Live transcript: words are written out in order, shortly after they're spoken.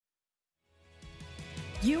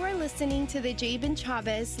You are listening to the Jabin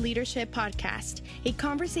Chavez Leadership Podcast, a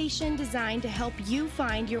conversation designed to help you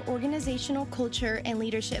find your organizational culture and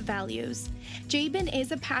leadership values. Jabin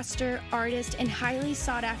is a pastor, artist, and highly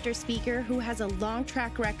sought-after speaker who has a long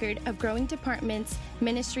track record of growing departments,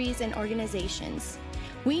 ministries, and organizations.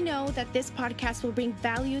 We know that this podcast will bring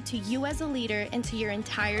value to you as a leader and to your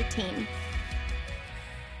entire team.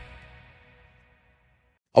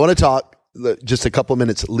 I want to talk just a couple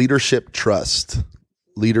minutes, leadership trust.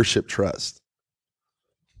 Leadership trust.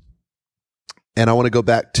 And I want to go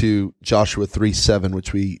back to Joshua 3:7,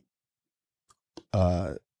 which we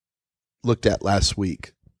looked at last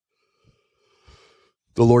week.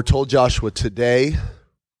 The Lord told Joshua, "Today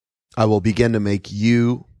I will begin to make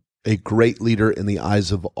you a great leader in the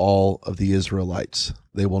eyes of all of the Israelites.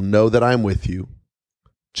 They will know that I am with you,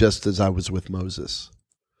 just as I was with Moses."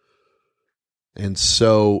 And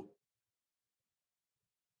so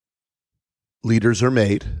leaders are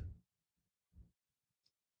made.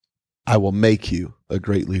 I will make you a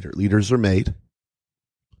great leader. Leaders are made.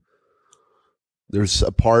 There's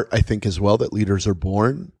a part, I think, as well, that leaders are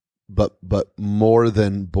born, but more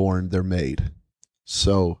than born, they're made.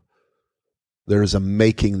 So there's a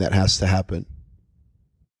making that has to happen.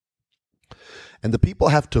 And the people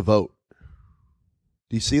have to vote.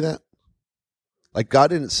 Do you see that? Like,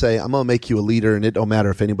 God didn't say, "I'm going to make you a leader, and it don't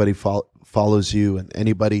matter if anybody follows you and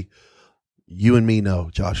anybody." You and me know,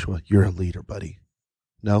 Joshua, you're a leader, buddy.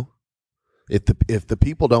 No? If the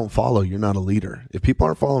people don't follow, you're not a leader. If people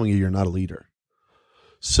aren't following you, you're not a leader.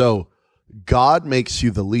 So God makes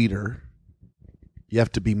you the leader. You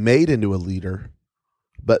have to be made into a leader,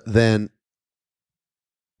 but then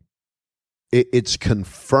it's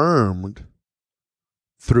confirmed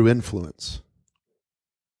through influence.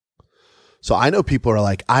 So I know people are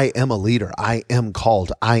like, "I am a leader. I am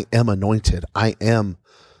called. I am anointed. I am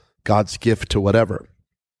God's gift to whatever."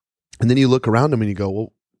 And then you look around them and you go,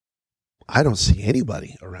 "Well, I don't see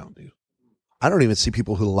anybody around you. I don't even see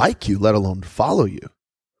people who like you, let alone follow you."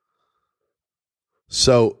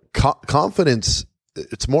 So confidence,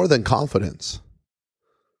 it's more than confidence.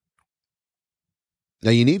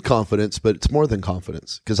 Now you need confidence, but it's more than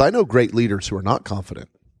confidence. Because I know great leaders who are not confident.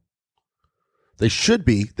 They should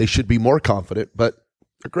be more confident, but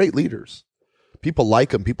they're great leaders. People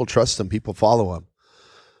like them, people trust them, people follow them.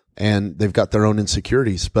 And they've got their own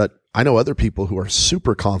insecurities. But I know other people who are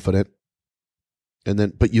super confident,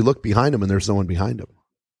 but you look behind them and there's no one behind them.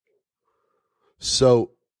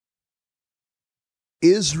 So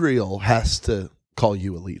Israel has to call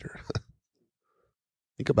you a leader.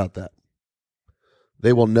 Think about that.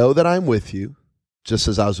 They will know that I'm with you, just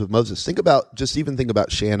as I was with Moses. Think about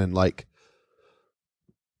Shannon, like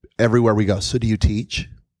everywhere we go. So do you teach?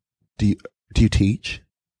 Do you teach?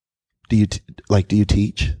 Do you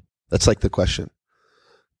teach? That's like the question.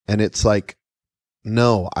 And it's like,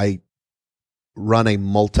 no, I run a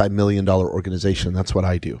multi-million-dollar organization. That's what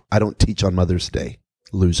I do. I don't teach on Mother's Day,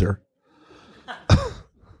 loser.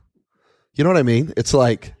 You know what I mean? It's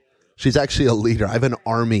like, she's actually a leader. I have an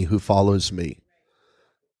army who follows me.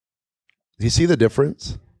 Do you see the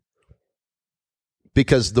difference?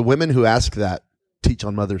 Because the women who ask that teach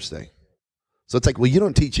on Mother's Day. So it's like, well, you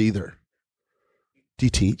don't teach either. Do you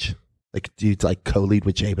teach? Like, do you co-lead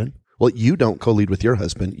with Jabin? Well, you don't co-lead with your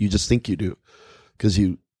husband. You just think you do because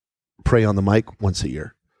you pray on the mic once a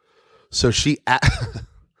year. So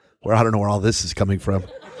where I don't know where all this is coming from.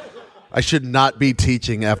 I should not be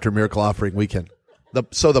teaching after Miracle Offering Weekend.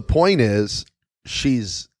 So the point is,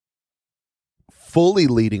 she's fully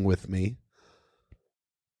leading with me.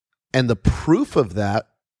 And the proof of that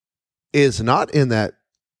is not in that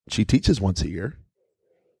she teaches once a year.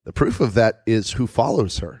 The proof of that is who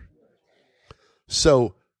follows her.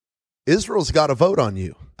 So Israel's got to vote on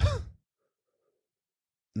you.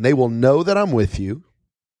 And they will know that I'm with you,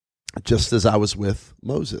 just as I was with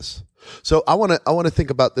Moses. So I want to think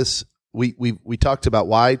about this. We talked about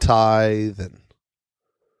why tithe and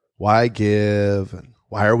why give and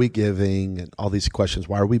why are we giving and all these questions.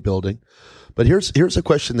 Why are we building? But here's a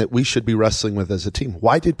question that we should be wrestling with as a team.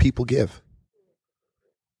 Why did people give?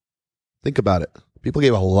 Think about it. People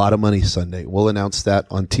gave a lot of money Sunday. We'll announce that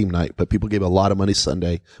on team night, but people gave a lot of money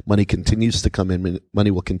Sunday. Money continues to come in.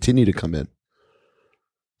 Money will continue to come in.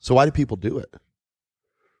 So why did people do it?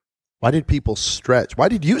 Why did people stretch? Why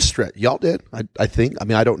did you stretch? Y'all did, I think. I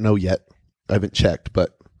mean, I don't know yet. I haven't checked,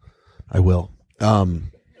 but I will.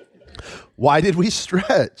 Why did we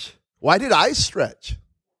stretch? Why did I stretch?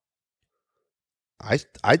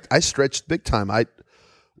 I stretched big time.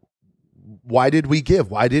 Why did we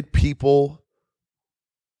give? Why did people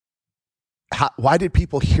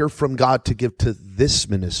hear from God to give to this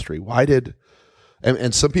ministry? Why did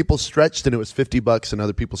And some people stretched and it was $50 and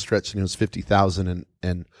other people stretched and it was 50,000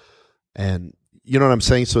 and you know what I'm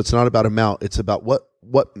saying? So it's not about amount. It's about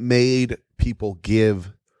what made people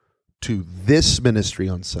give to this ministry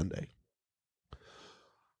on Sunday.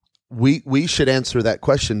 We should answer that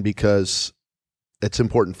question because it's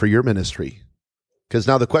important for your ministry. Because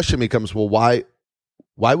now the question becomes, well, why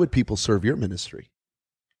would people serve your ministry?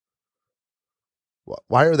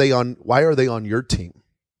 Why are they on your team?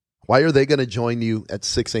 Why are they going to join you at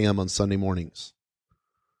 6 a.m. on Sunday mornings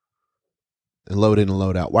and load in and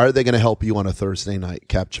load out? Why are they going to help you on a Thursday night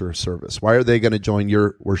capture service? Why are they going to join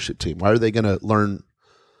your worship team? Why are they going to learn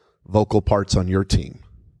vocal parts on your team?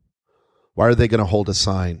 Why are they going to hold a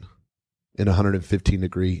sign in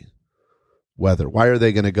 115-degree weather? Why are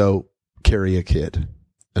they going to go carry a kid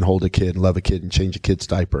and hold a kid and love a kid and change a kid's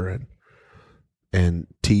diaper and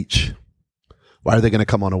teach? Why are they going to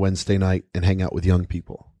come on a Wednesday night and hang out with young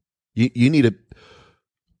people? You need to,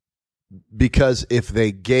 because if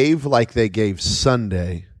they gave like they gave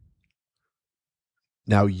Sunday,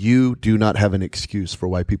 now you do not have an excuse for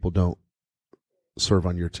why people don't serve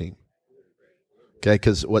on your team. Okay,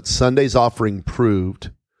 because what Sunday's offering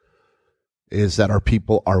proved is that our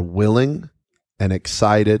people are willing and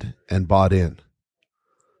excited and bought in.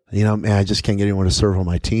 You know, man, I just can't get anyone to serve on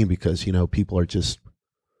my team because, you know, people are just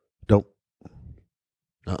don't.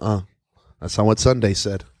 That's not what Sunday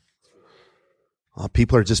said.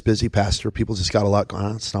 People are just busy, Pastor. People just got a lot going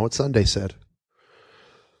on. That's not what Sunday said.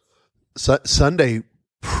 Sunday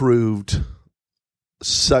proved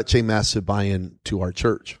such a massive buy-in to our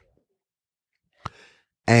church.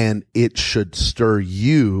 And it should stir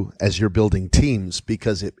you as you're building teams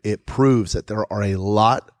because it proves that there are a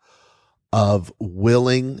lot of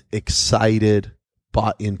willing, excited,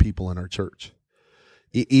 bought-in people in our church.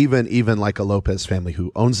 Even like a Lopez family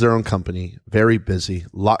who owns their own company, very busy,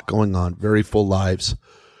 lot going on, very full lives,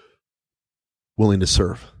 willing to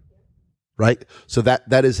serve, right? So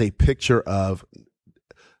that is a picture of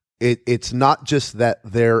it. It's not just that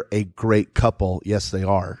they're a great couple. Yes, they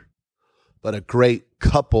are. But a great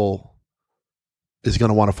couple is going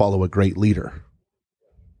to want to follow a great leader.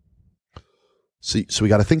 So we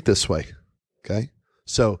got to think this way, okay?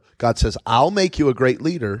 So God says, I'll make you a great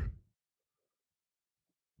leader,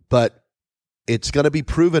 but it's going to be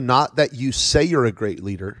proven not that you say you're a great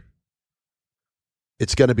leader.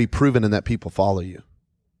 It's going to be proven in that people follow you.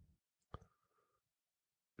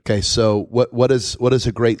 Okay, so what does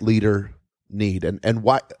a great leader need, and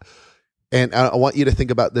why? And I want you to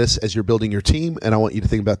think about this as you're building your team, and I want you to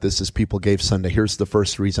think about this as people gave Sunday. Here's the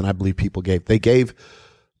first reason I believe people gave. They gave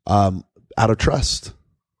out of trust.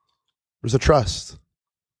 There's a trust.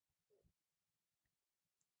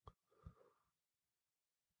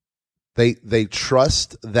 They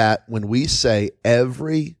trust that when we say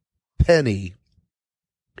every penny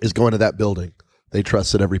is going to that building, they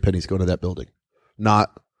trust that every penny is going to that building.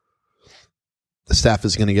 Not the staff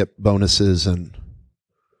is going to get bonuses and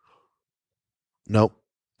nope.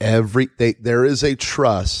 There is a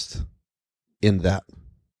trust in that.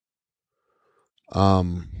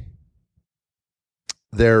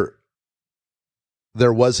 There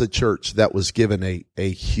was a church that was given a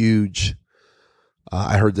huge.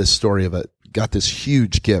 I heard this story of it. Got this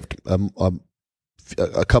huge gift,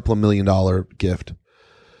 a couple of $1 million gift,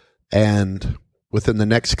 and within the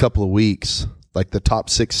next couple of weeks, like the top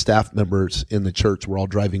 6 staff members in the church were all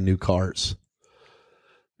driving new cars.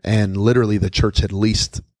 And literally the church had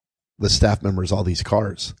leased the staff members all these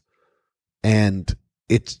cars. And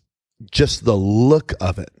it's just the look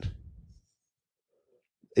of it.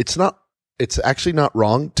 It's actually not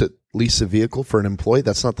wrong to lease a vehicle for an employee.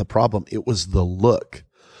 That's not the problem. It was the look.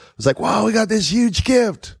 It was like, wow, we got this huge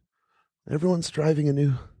gift. Everyone's driving a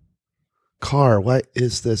new car. What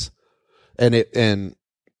is this? And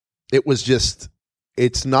it was just,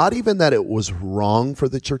 it's not even that it was wrong for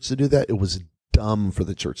the church to do that. It was dumb for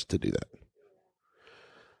the church to do that.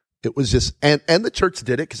 It was just, and the church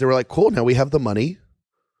did it because they were like, cool, now we have the money.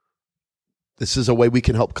 This is a way we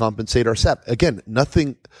can help compensate our staff. Again,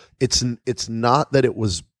 nothing, it's not that it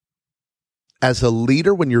was, as a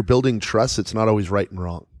leader, when you're building trust, it's not always right and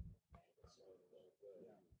wrong.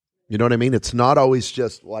 You know what I mean? It's not always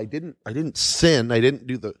just, well, I didn't sin. I didn't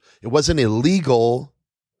do it wasn't illegal.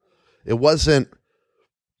 It wasn't,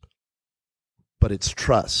 but it's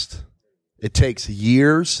trust. It takes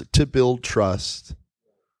years to build trust,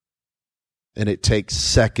 and it takes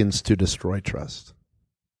seconds to destroy trust.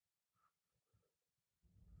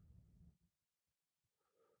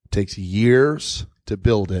 It takes years to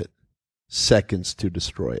build it, seconds to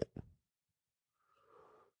destroy it.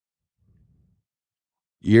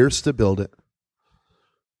 Years to build it,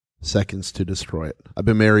 seconds to destroy it. I've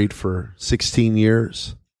been married for 16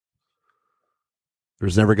 years.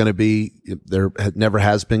 There's never going to be, there never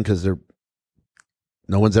has been, because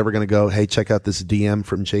no one's ever going to go, hey, check out this DM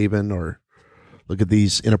from Jabin, or look at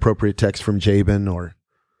these inappropriate texts from Jabin, or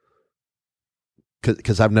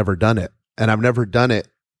because I've never done it. And I've never done it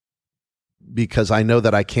because I know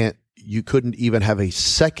that you couldn't even have a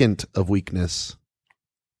second of weakness,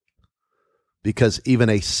 because even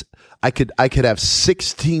I could have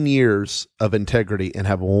 16 years of integrity and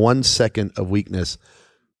have 1 second of weakness,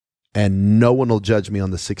 and no one will judge me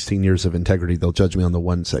on the 16 years of integrity. They'll judge me on the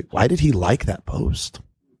 1 second. Why did he like that post?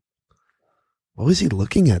 What was he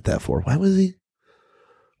looking at that for? Why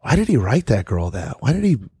did he write that girl that? Why did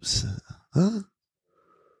he,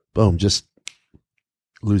 Boom, just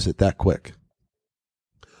lose it that quick.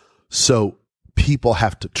 So people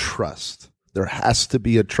have to trust. There has to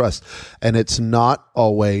be a trust. And it's not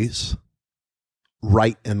always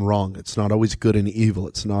right and wrong. It's not always good and evil.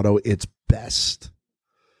 It's best.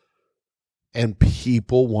 And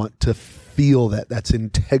people want to feel that. That's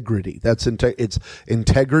integrity.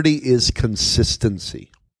 Integrity is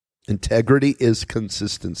consistency. Integrity is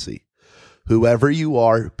consistency. Whoever you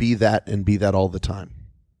are, be that, and be that all the time.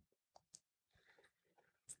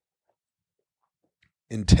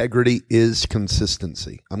 Integrity is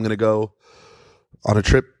consistency. I'm going to go on a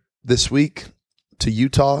trip this week to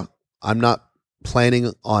Utah. I'm not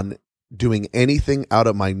planning on doing anything out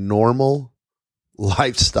of my normal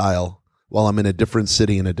lifestyle while I'm in a different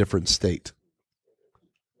city in a different state.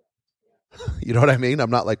 You know what I mean? I'm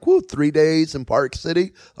not like, 3 days in Park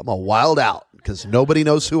City. I'm a wild out because nobody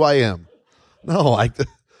knows who I am. No, I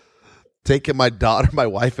taking my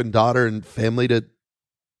wife and daughter and family to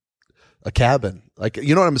a cabin. Like,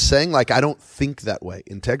 you know what I'm saying? Like, I don't think that way.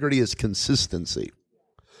 Integrity is consistency.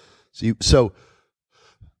 And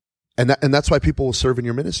that's why people will serve in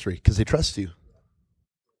your ministry, because they trust you.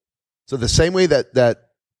 So the same way that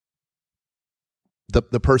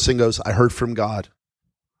the person goes, I heard from God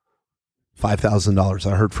 $5,000.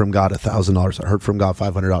 I heard from God $1,000. I heard from God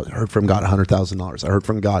 $500. I heard from God $100,000. I heard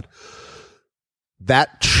from God.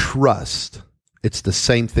 That trust, it's the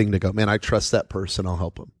same thing to go, man, I trust that person. I'll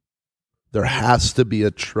help them. There has to be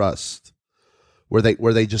a trust where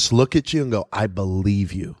they just look at you and go, I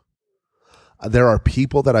believe you. There are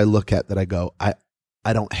people that I look at that I go, I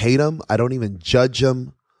don't hate them. I don't even judge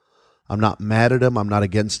them. I'm not mad at them. I'm not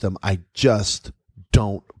against them. I just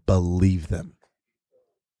don't believe them.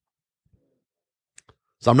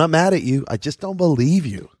 So I'm not mad at you. I just don't believe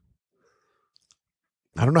you.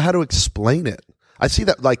 I don't know how to explain it. I see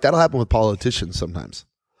that, like, that'll happen with politicians sometimes.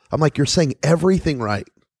 I'm like, you're saying everything right.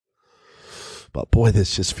 But boy,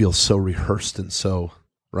 this just feels so rehearsed and so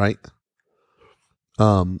right.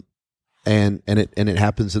 And it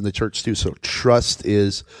happens in the church too. So trust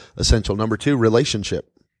is essential. Number 2, relationship.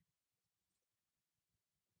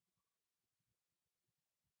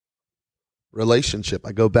 Relationship.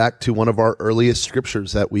 I go back to one of our earliest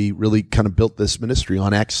scriptures that we really kind of built this ministry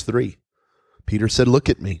on, Acts 3. Peter said, look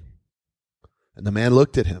at me. And the man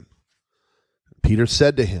looked at him. Peter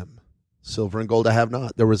said to him, silver and gold I have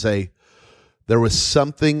not. There was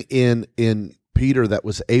something in Peter that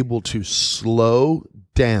was able to slow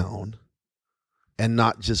down and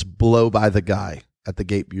not just blow by the guy at the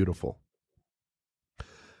gate beautiful.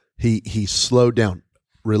 He slowed down.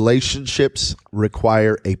 Relationships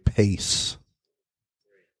require a pace.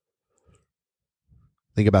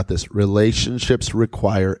 Think about this. Relationships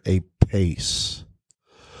require a pace.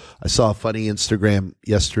 I saw a funny Instagram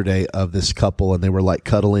yesterday of this couple, and they were like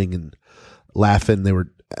cuddling and laughing. They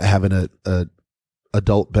were having a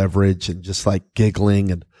adult beverage and just like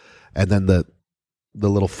giggling, and then the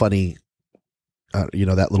little funny,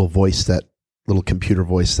 that little voice, that little computer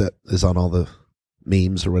voice that is on all the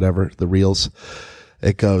memes or whatever, the reels.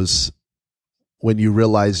 It goes, when you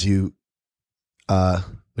realize you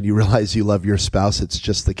love your spouse, it's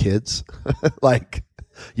just the kids. Like,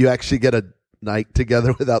 you actually get a night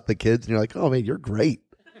together without the kids, and you're like, oh man, you're great.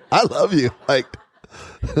 I love you. Like,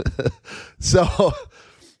 so,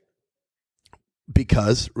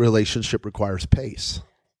 because relationship requires pace.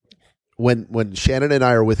 When Shannon and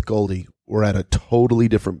I are with Goldie, we're at a totally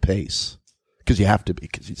different pace, because you have to be,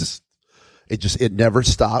 because it never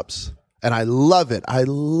stops. And I love it. I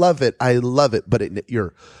love it. I love it. But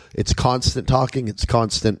it's constant talking. It's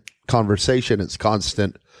constant conversation. It's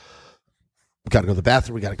constant. We got to go to the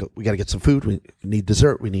bathroom. We got to get some food. We need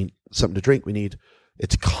dessert. We need something to drink.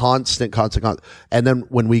 It's constant. And then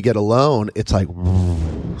when we get alone, it's like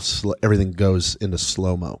everything goes into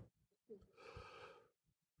slow-mo.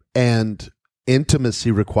 And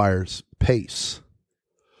intimacy requires pace.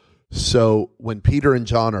 So when Peter and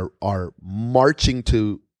John are marching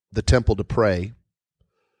to the temple to pray,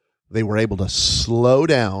 they were able to slow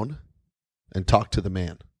down and talk to the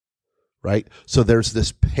man, right? So there's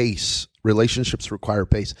this pace. Relationships require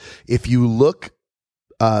pace. If you look,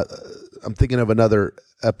 I'm thinking of a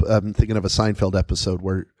Seinfeld episode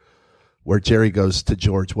where Jerry goes to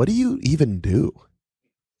George, what do you even do?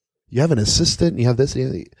 You have an assistant, and you have this.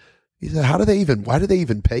 He said, why do they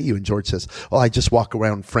even pay you? And George says, oh, I just walk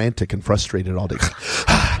around frantic and frustrated all day.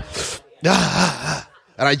 And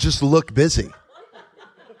I just look busy.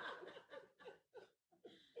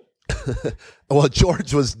 Well,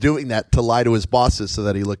 George was doing that to lie to his bosses so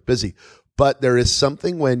that he looked busy. But there is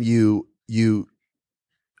something when you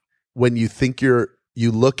think you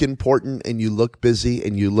look important and you look busy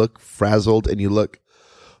and you look frazzled and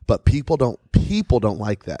but people don't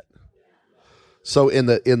like that. So in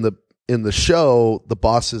the show, the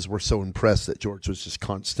bosses were so impressed that George was just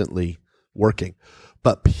constantly working.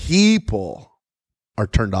 But people are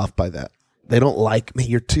turned off by that. They don't like me.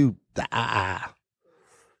 You're too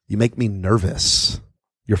you make me nervous.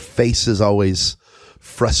 Your face is always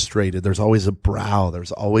frustrated. There's always a brow.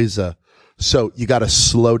 There's always so you got to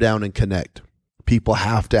slow down and connect. People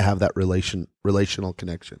have to have that relational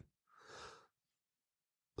connection.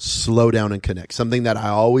 Slow down and connect. Something that I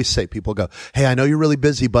always say, people go, hey, I know you're really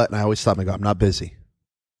busy, but, and I always stop and go, I'm not busy.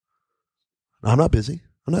 No, I'm not busy.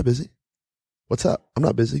 I'm not busy. What's up? I'm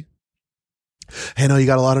not busy. Hey, no, you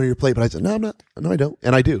got a lot on your plate, but I said, no, I'm not. No, I don't.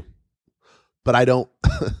 And I do. But I don't,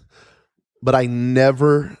 but I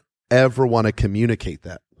never, ever want to communicate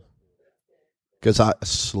that. Because I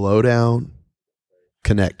slow down,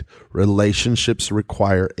 connect. Relationships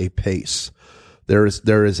require a pace. There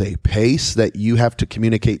is a pace that you have to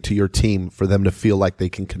communicate to your team for them to feel like they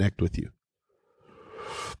can connect with you.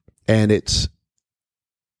 And it's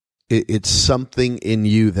something in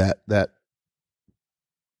you that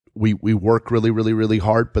we work really, really, really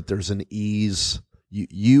hard, but there's an ease.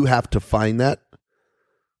 You have to find that,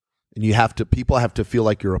 and people have to feel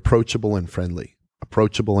like you're approachable and friendly.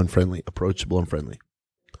 Approachable and friendly, approachable and friendly,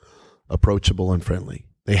 approachable and friendly.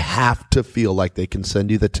 They have to feel like they can send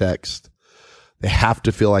you the text. They have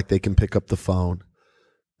to feel like they can pick up the phone.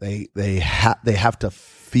 They have to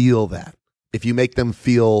feel that. If you make them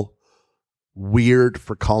feel weird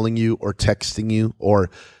for calling you or texting you, or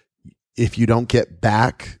if you don't get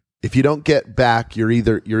back, you're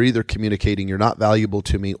either communicating you're not valuable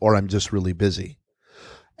to me, or I'm just really busy.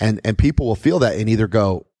 And people will feel that and either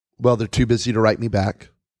go, well, they're too busy to write me back.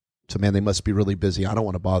 So, man, they must be really busy. I don't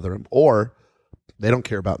want to bother them. Or they don't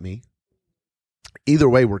care about me. Either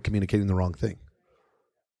way, we're communicating the wrong thing.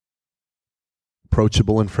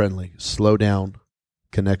 Approachable and friendly. Slow down.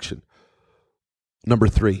 Connection. Number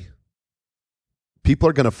 3. People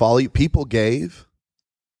are going to follow you. People gave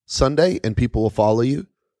Sunday, and people will follow you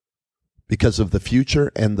because of the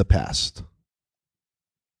future and the past.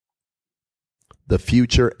 The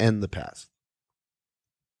future and the past.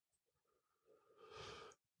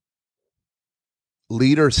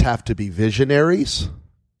 Leaders have to be visionaries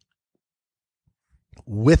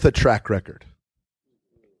with a track record.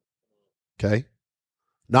 Okay?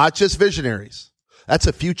 Not just visionaries. That's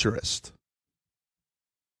a futurist.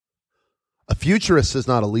 A futurist is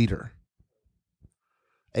not a leader.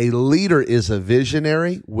 A leader is a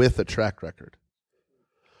visionary with a track record.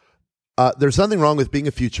 There's nothing wrong with being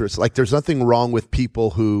a futurist. Like, there's nothing wrong with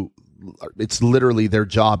people who, it's literally their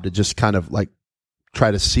job to just kind of like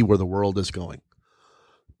try to see where the world is going.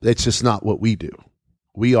 It's just not what we do.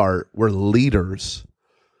 We're leaders.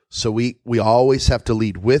 So we always have to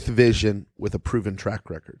lead with vision, with a proven track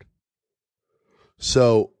record.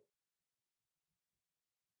 So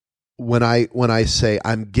when I say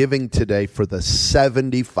I'm giving today for the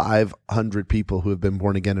 7,500 people who have been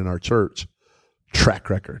born again in our church, track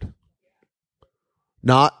record.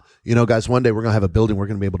 Not, guys, one day we're going to have a building, we're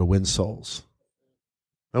going to be able to win souls.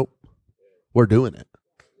 Nope. We're doing it.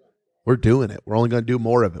 We're doing it. We're only going to do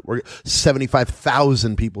more of it. We're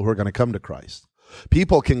 75,000 people who are going to come to Christ.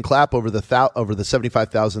 People can clap over the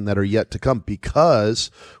 75,000 that are yet to come because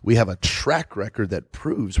we have a track record that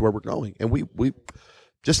proves where we're going. And we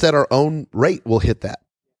just at our own rate will hit that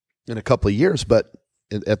in a couple of years, but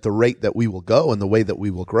at the rate that we will go and the way that we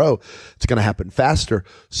will grow, it's going to happen faster.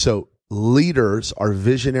 So leaders are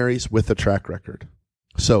visionaries with a track record.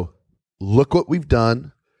 So look what we've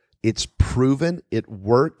done. It's proven. It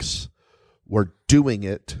works. We're doing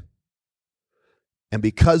it. And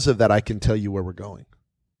because of that, I can tell you where we're going.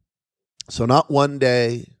 So not one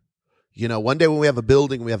day, one day when we have a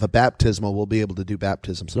building, we have a baptismal, we'll be able to do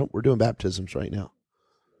baptisms. No, we're doing baptisms right now.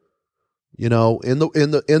 You know, in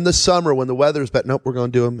the summer when the weather's bad, nope, we're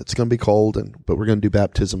going to do them. It's going to be cold, but we're going to do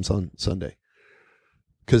baptisms on Sunday.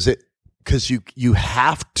 Because you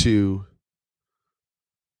have to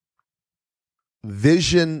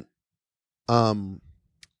vision. There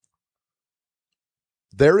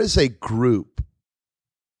is a group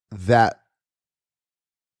that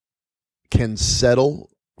can settle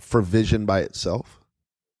for vision by itself,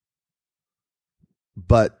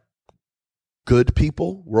 but good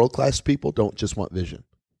people, world-class people, don't just want vision.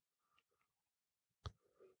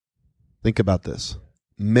 Think about this.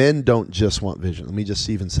 Men don't just want vision. Let me just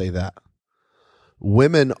even say that.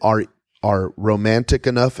 Women are romantic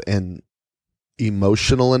enough and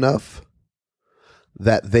emotional enough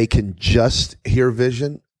that they can just hear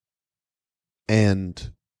vision,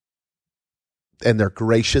 and they're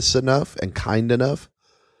gracious enough and kind enough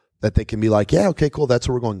that they can be like, yeah, okay, cool, that's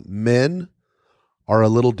where we're going. Men are a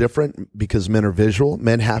little different because men are visual.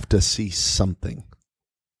 Men have to see something.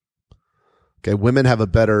 Okay, women have a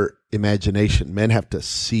better imagination. Men have to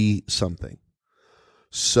see something.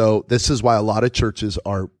 So this is why a lot of churches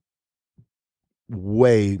are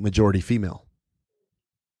way majority female.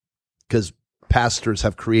 Because pastors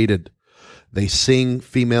have they sing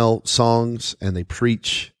female songs and they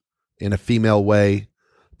preach in a female way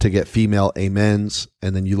to get female amens.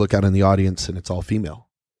 And then you look out in the audience and it's all female.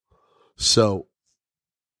 So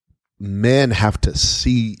men have to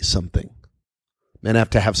see something. Men have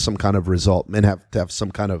to have some kind of result. Men have to have some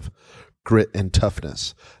kind of grit and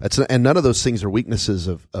toughness. And none of those things are weaknesses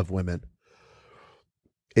of women.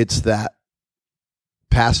 It's that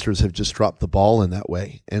pastors have just dropped the ball in that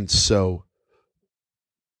way. And so,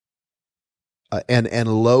 and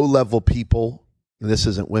low-level people, and this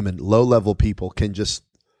isn't women, low-level people can just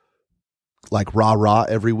like rah-rah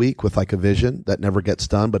every week with like a vision that never gets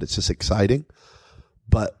done, but it's just exciting.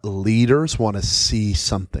 But leaders want to see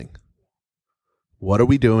something. What are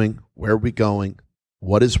we doing? Where are we going?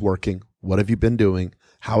 What is working? What have you been doing?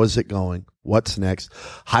 How is it going? What's next?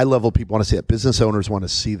 High-level people want to see that. Business owners want to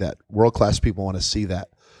see that. World-class people want to see that.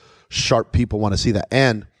 Sharp people want to see that.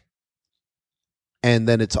 And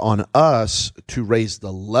then it's on us to raise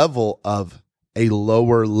the level of a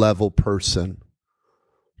lower-level person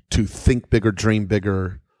to think bigger, dream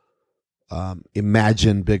bigger,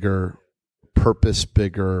 imagine bigger, purpose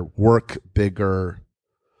bigger, work bigger.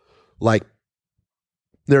 Like,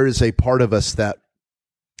 there is a part of us that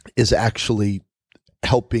is actually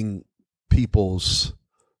helping people's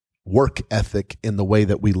work ethic in the way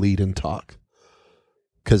that we lead and talk.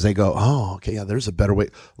 Because they go, oh, okay, yeah, there's a better way.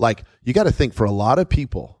 Like, you got to think, for a lot of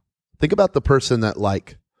people, think about the person that,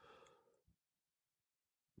 like,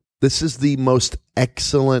 this is the most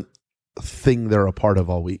excellent thing they're a part of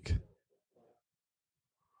all week.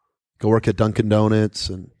 Go work at Dunkin' Donuts,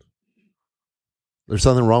 and there's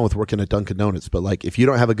nothing wrong with working at Dunkin' Donuts, but like, if you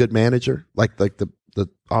don't have a good manager, like the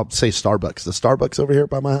I'll say Starbucks. The Starbucks over here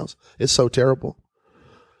by my house is so terrible.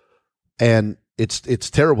 And it's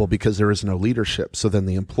terrible because there is no leadership. So then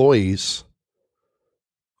the employees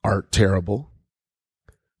are terrible.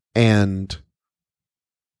 And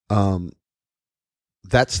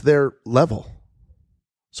that's their level.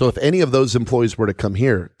 So if any of those employees were to come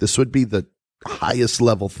here, this would be the highest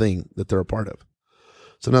level thing that they're a part of.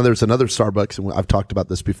 So now there's another Starbucks, and I've talked about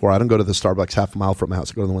this before. I don't go to the Starbucks half a mile from my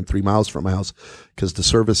house. I go to the one 3 miles from my house because the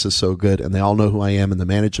service is so good, and they all know who I am, and the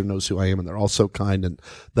manager knows who I am, and they're all so kind, and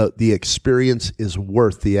the experience is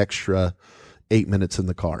worth the extra 8 minutes in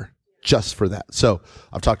the car just for that. So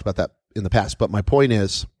I've talked about that in the past, but my point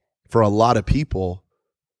is, for a lot of people,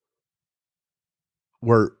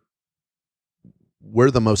 we're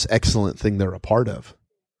the most excellent thing they're a part of,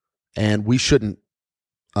 and we shouldn't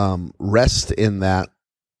rest in that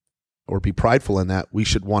or be prideful in that. We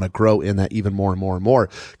should want to grow in that even more and more and more,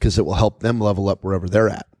 because it will help them level up wherever they're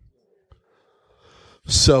at.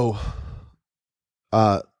 So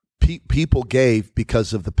people gave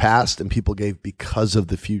because of the past, and people gave because of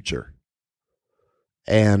the future.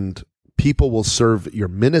 And people will serve your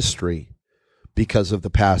ministry because of the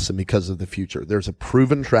past and because of the future. There's a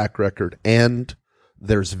proven track record, and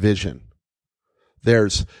there's vision.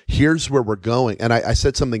 Here's where we're going. And I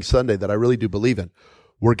said something Sunday that I really do believe in.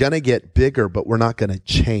 We're going to get bigger, but we're not going to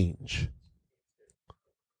change.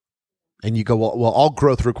 And you go, well, all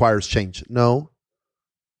growth requires change. No,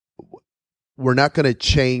 we're not going to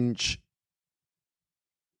change.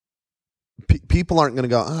 People aren't going to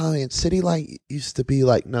go, oh, and City Light used to be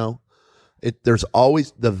like, no. There's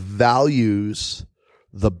always the values,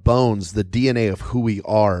 the bones, the DNA of who we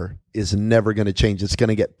are is never going to change. It's going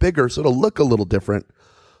to get bigger, so it'll look a little different,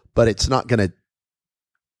 but it's not going to,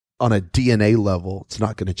 on a DNA level, it's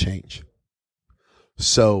not going to change.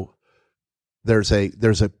 So there's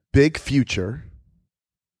a big future,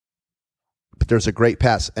 but there's a great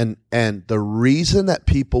past. And the reason that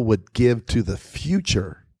people would give to the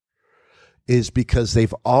future is because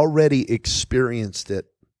they've already experienced it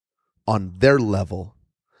on their level,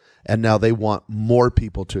 and now they want more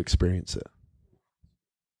people to experience it.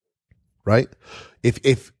 Right? If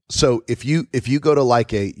you go to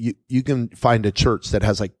like you can find a church that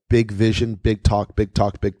has like big vision, big talk,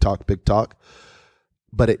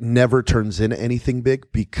 but it never turns into anything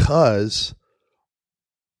big because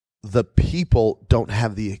the people don't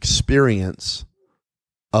have the experience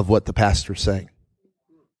of what the pastor's saying.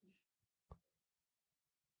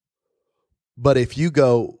 But if you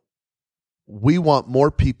go, we want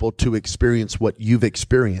more people to experience what you've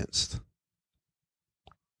experienced.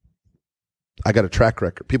 I got a track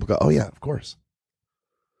record. People go, oh yeah, of course.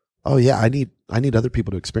 Oh yeah, I need other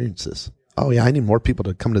people to experience this. Oh yeah, I need more people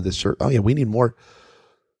to come to this church. Oh yeah, we need more.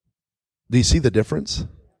 Do you see the difference?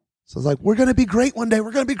 So it's like, we're going to be great one day.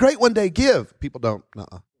 We're going to be great one day. Give. People don't.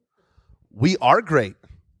 Nuh-uh. We are great.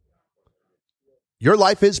 Your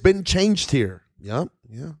life has been changed here. Yeah.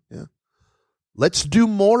 Let's do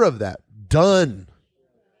more of that. Done.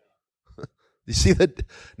 You see that?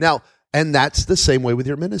 Now, and that's the same way with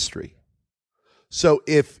your ministry. So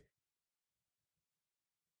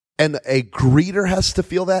and a greeter has to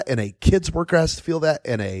feel that, and a kids worker has to feel that,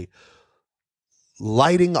 and a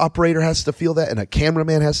lighting operator has to feel that, and a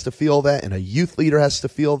cameraman has to feel that, and a youth leader has to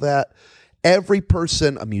feel that. Every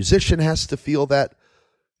person, a musician has to feel that.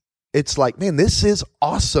 It's like, man, this is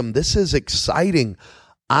awesome. This is exciting.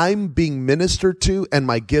 I'm being ministered to, and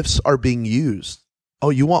my gifts are being used. Oh,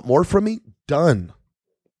 you want more from me? Done.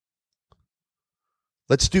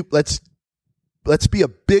 Let's be a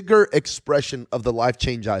bigger expression of the life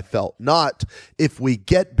change I felt. Not if we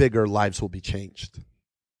get bigger, lives will be changed.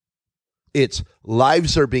 It's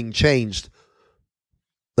lives are being changed.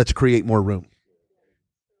 Let's create more room.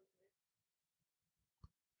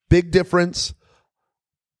 Big difference.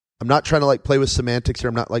 I'm not trying to like play with semantics here.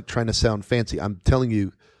 I'm not like trying to sound fancy. I'm telling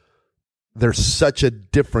you, there's such a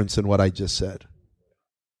difference in what I just said.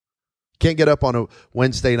 Can't get up on a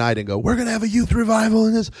Wednesday night and go, we're going to have a youth revival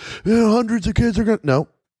and this, hundreds of kids are going to. No,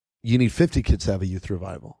 you need 50 kids to have a youth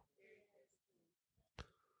revival.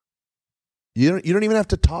 You don't even have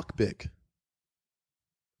to talk big.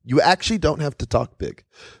 You actually don't have to talk big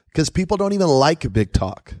because people don't even like big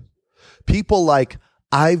talk. People like,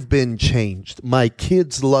 I've been changed. My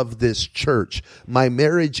kids love this church. My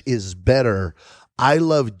marriage is better. I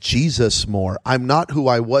love Jesus more. I'm not who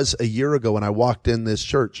I was a year ago when I walked in this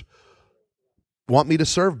church. Want me to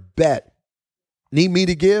serve? Bet. Need me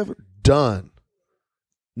to give? Done.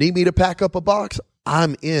 Need me to pack up a box?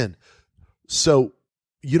 I'm in. So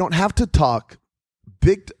you don't have to talk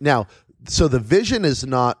big. Now, so the vision is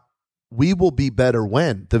not, we will be better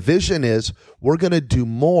when. The vision is, we're going to do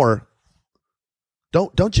more.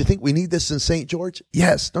 Don't you think we need this in St. George?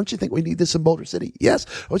 Yes. Don't you think we need this in Boulder City? Yes.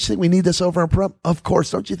 Don't you think we need this over in Pahrump? Of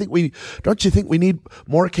course. Don't you think we need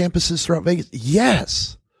more campuses throughout Vegas?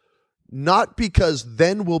 Yes. Not because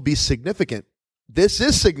then we'll be significant. This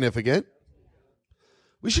is significant.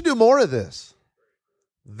 We should do more of this.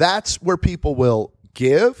 That's where people will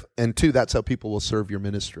give, and two, that's how people will serve your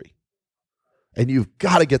ministry. And you've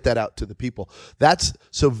got to get that out to the people.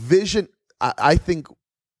 So vision, I think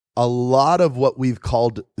a lot of what we've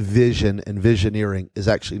called vision and visioneering is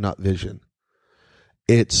actually not vision.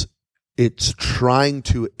 It's an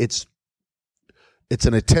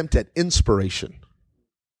attempt at inspiration.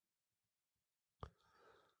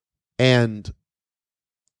 And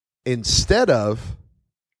instead of,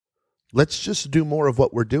 let's just do more of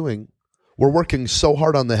what we're doing. We're working so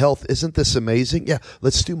hard on the health. Isn't this amazing? Yeah,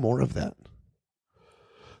 let's do more of that.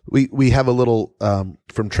 We have a little,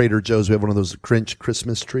 from Trader Joe's, we have one of those Grinch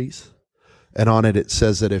Christmas trees. And on it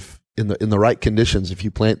says that if in the right conditions, if you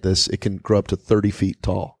plant this, it can grow up to 30 feet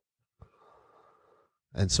tall.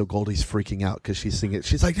 And so Goldie's freaking out because she's seeing it.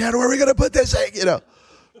 She's like, Dad, where are we going to put this thing?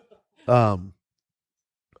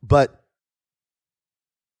 But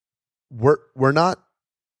we're not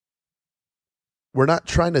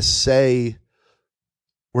trying to say,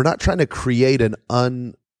 we're not trying to create an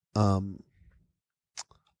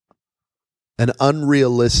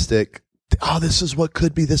unrealistic, this is what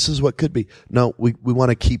could be, this is what could be. No, we want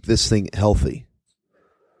to keep this thing healthy.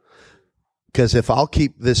 Because if I'll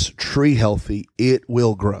keep this tree healthy, it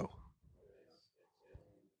will grow.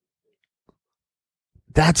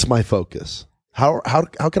 That's my focus. How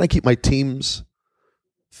can I keep my teams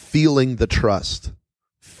feeling the trust,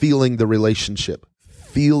 feeling the relationship,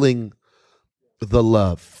 feeling the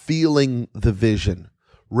love, feeling the vision,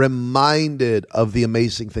 reminded of the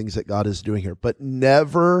amazing things that God is doing here. But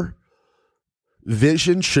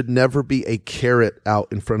vision should never be a carrot out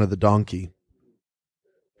in front of the donkey.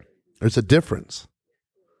 There's a difference.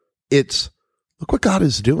 It's, look what God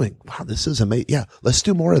is doing. Wow, this is amazing. Yeah, let's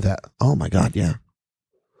do more of that. Oh my God, yeah.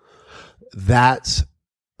 That's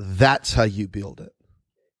how you build it.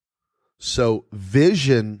 So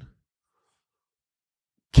vision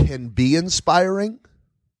can be inspiring,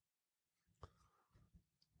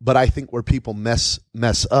 but I think where people mess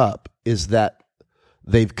up is that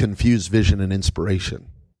they've confused vision and inspiration.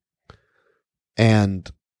 And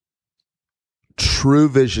true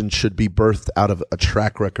vision should be birthed out of a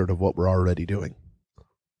track record of what we're already doing.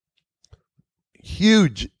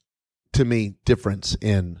 Huge, to me, difference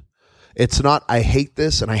in, it's not, I hate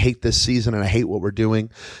this and I hate this season and I hate what we're doing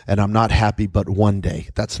and I'm not happy, but one day.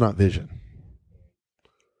 That's not vision.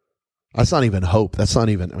 That's not even hope. That's not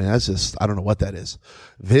even, that's just, I don't know what that is.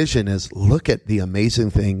 Vision is, look at the amazing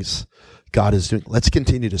things God is doing. Let's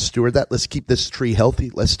continue to steward that. Let's keep this tree healthy.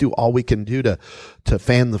 Let's do all we can do to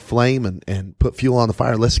fan the flame and put fuel on the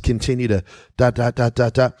fire. Let's continue to ...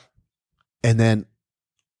 And then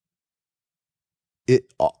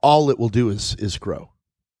all it will do is grow.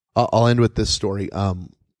 I'll end with this story.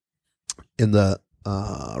 In the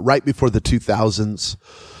right before the 2000s,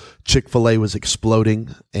 Chick-fil-A was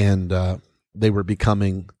exploding, and they were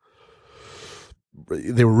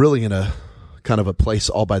really in a kind of a place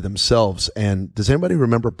all by themselves. And does anybody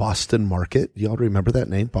remember Boston Market? Y'all remember that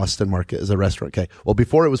name? Boston Market is a restaurant. Okay. Well,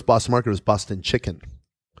 before it was Boston Market, it was Boston Chicken.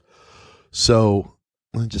 So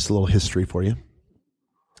just a little history for you.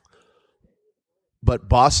 But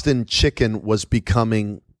Boston Chicken was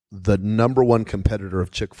becoming the number one competitor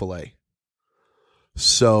of Chick-fil-A.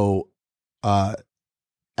 So, and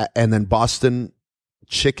then Boston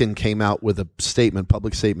Chicken came out with a statement,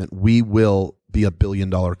 public statement, we will be $1 billion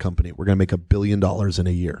company. We're going to make $1 billion in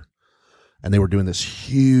a year. And they were doing this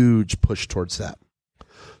huge push towards that.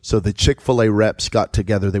 So the Chick-fil-A reps got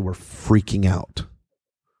together. They were freaking out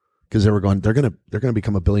because they were going, they're going to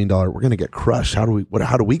become $1 billion. We're going to get crushed. How do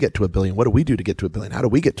we get to $1 billion? What do we do to get to $1 billion? How do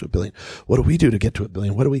we get to $1 billion? What do we do to get to $1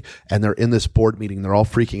 billion? And they're in this board meeting. They're all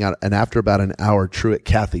freaking out. And after about an hour, Truett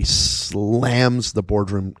Cathy slams the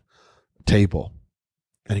boardroom table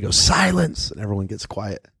and he goes, silence. And everyone gets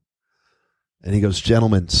quiet. And he goes,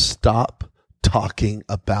 gentlemen, stop talking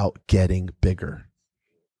about getting bigger.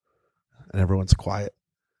 And everyone's quiet.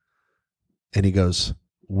 And he goes,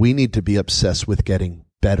 we need to be obsessed with getting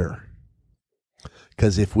better.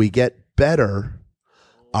 Because if we get better,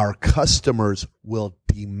 our customers will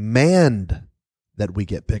demand that we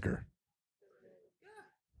get bigger.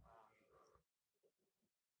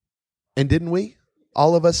 And didn't we?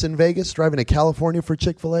 All of us in Vegas driving to California for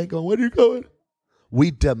Chick-fil-A going, where are you going? We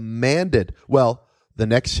demanded. Well, the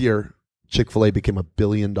next year, Chick-fil-A became $1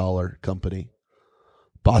 billion company.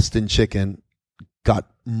 Boston Chicken got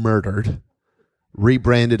murdered,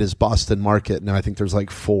 rebranded as Boston Market. Now I think there's like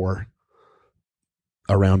 4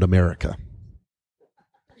 around America.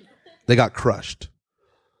 They got crushed.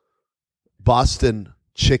 Boston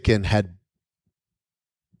Chicken had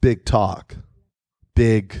big talk.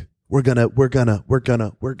 Big, we're gonna.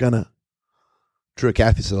 Truett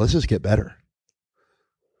Cathy said, let's just get better.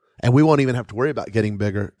 And we won't even have to worry about getting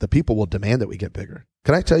bigger. The people will demand that we get bigger.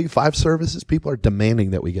 Can I tell you, 5 services, people are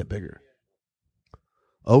demanding that we get bigger.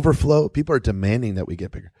 Overflow, people are demanding that we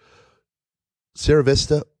get bigger. Sierra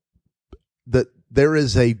Vista, that there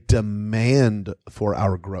is a demand for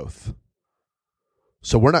our growth.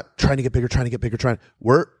 So we're not trying to get bigger,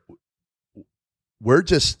 we're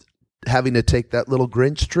just having to take that little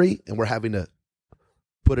Grinch tree and we're having to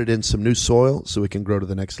put it in some new soil so we can grow to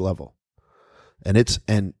the next level. And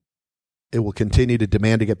it will continue to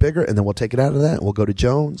demand to get bigger, and then we'll take it out of that, and we'll go to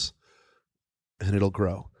Jones, and it'll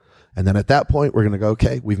grow. And then at that point, we're going to go,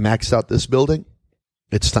 okay, we've maxed out this building.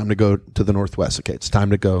 It's time to go to the Northwest. Okay, it's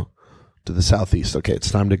time to go to the Southeast. Okay, it's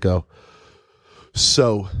time to go.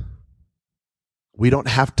 So we don't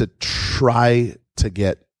have to try to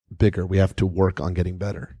get bigger. We have to work on getting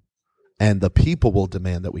better. And the people will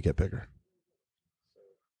demand that we get bigger.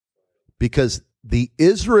 Because the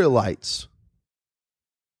Israelites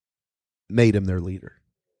made him their leader.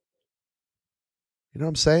 You know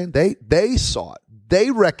what I'm saying? They saw it. They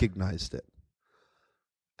recognized it.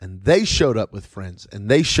 And they showed up with friends, and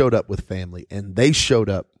they showed up with family, and they showed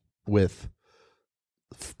up with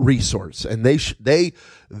resource. And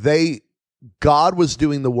God was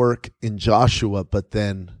doing the work in Joshua, but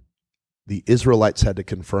then the Israelites had to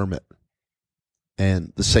confirm it.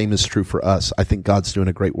 And the same is true for us. I think God's doing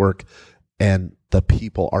a great work, and the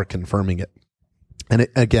people are confirming it. And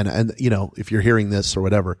again, and if you're hearing this or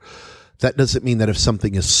whatever, that doesn't mean that if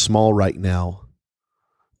something is small right now,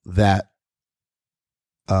 that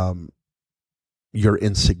you're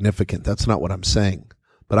insignificant. That's not what I'm saying.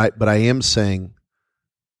 But I am saying,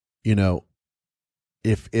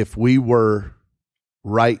 if we were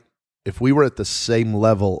at the same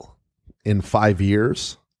level in 5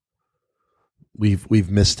 years, we've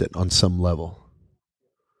missed it on some level.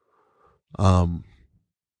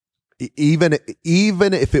 Even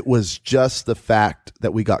if it was just the fact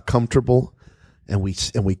that we got comfortable and we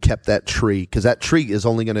kept that tree, because that tree is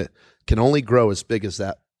can only grow as big as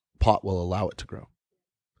that pot will allow it to grow.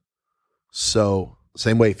 So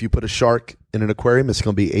same way, if you put a shark in an aquarium, it's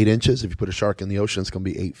going to be 8 inches. If you put a shark in the ocean, it's going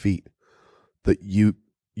to be 8 feet. But you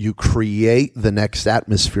create the next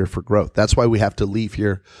atmosphere for growth. That's why we have to leave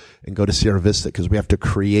here and go to Sierra Vista, because we have to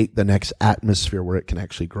create the next atmosphere where it can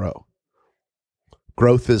actually grow.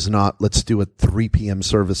 Growth is not, let's do a 3 p.m.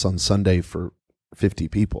 service on Sunday for 50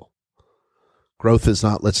 people. Growth is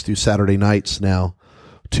not, let's do Saturday nights now,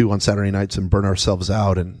 2 on Saturday nights and burn ourselves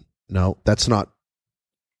out. And no, that's not.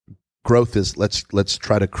 Growth is, let's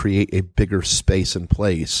try to create a bigger space and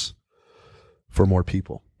place for more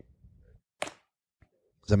people.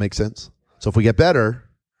 Does that make sense? So if we get better,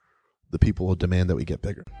 the people will demand that we get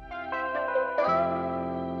bigger.